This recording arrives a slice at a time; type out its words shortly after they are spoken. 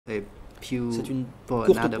a few C'est une for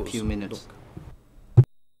courte another pause, few minutes. donc.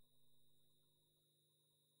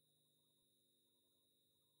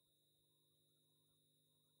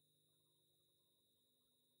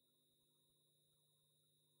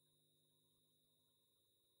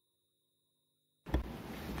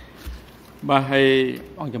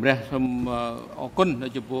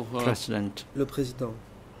 President, Le président,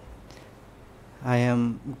 I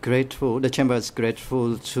am grateful, the chamber is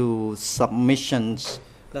grateful to submissions,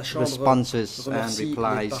 la Chambre responses and remercie les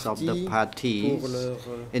replies of the partis pour parties leur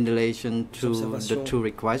in relation to the observations two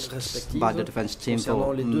requests by the respectives defense team concernant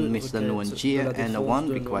for les deux Mr. requêtes Nguyen de la and défense one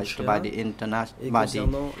de request Nguyen by the et co-prosecutors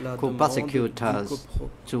concernant la demande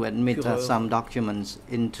du to admit procureur some documents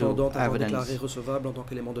into tendant à avoir déclaré evidence recevable en tant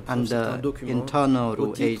qu'élément de preuve certains under documents internal au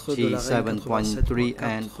rule titre de la règle 87.3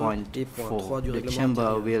 and 87.3 et .4. .3 du The règlement chamber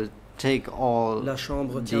intérieur. will take all La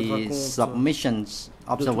Chambre tiendra the compte submissions, de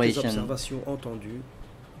toutes les observations observations entendues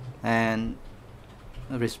and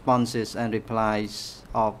responses and replies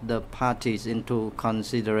of the parties into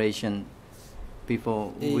consideration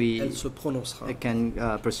before et we elle se prononcera. can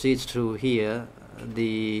proceed to hear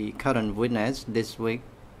the current witnesses this week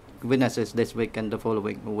and the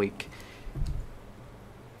following week.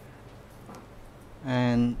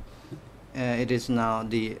 And it is now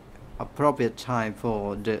the appropriate time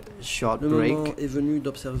for the short Le break. moment est venu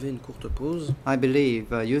d'observer une courte pause. I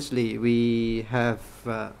believe usually we have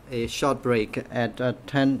a short break at En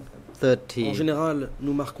 10:30, général,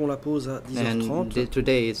 nous marquons la pause à and 10h30,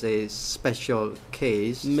 today is a special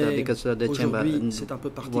case mais because the chamber aujourd'hui c'est un peu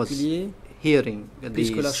particulier hearing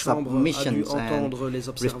puisque the la Chambre a dû submissions and entendre les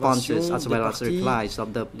responses observations as des well as partis, replies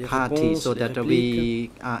of the les parties, so réponses, les that we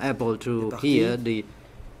répliques are able to des partis. hear the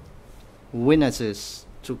witnesses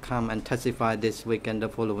to come and testify this week and the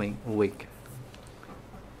following week.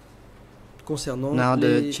 concernant Now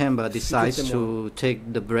the les chamber futurs decides témoins. to take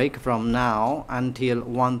the break from now until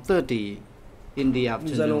 1:30 in the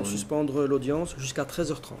Nous allons afternoon. suspendre l'audience jusqu'à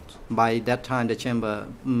 13h30. By that time, the chamber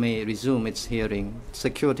may resume its hearing.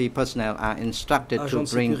 Security personnel are instructed to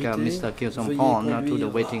Agents de bring sécurité, Mr. Kyo veuillez Song-hon to the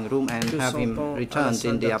conduire waiting room and Kyo have him Song-hon à la returned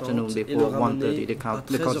salle in the afternoon d'attente et le before ramener 1:30. à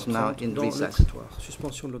The court is now 13h30 in dans le recess. prétoire.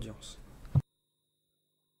 Suspension de l'audience.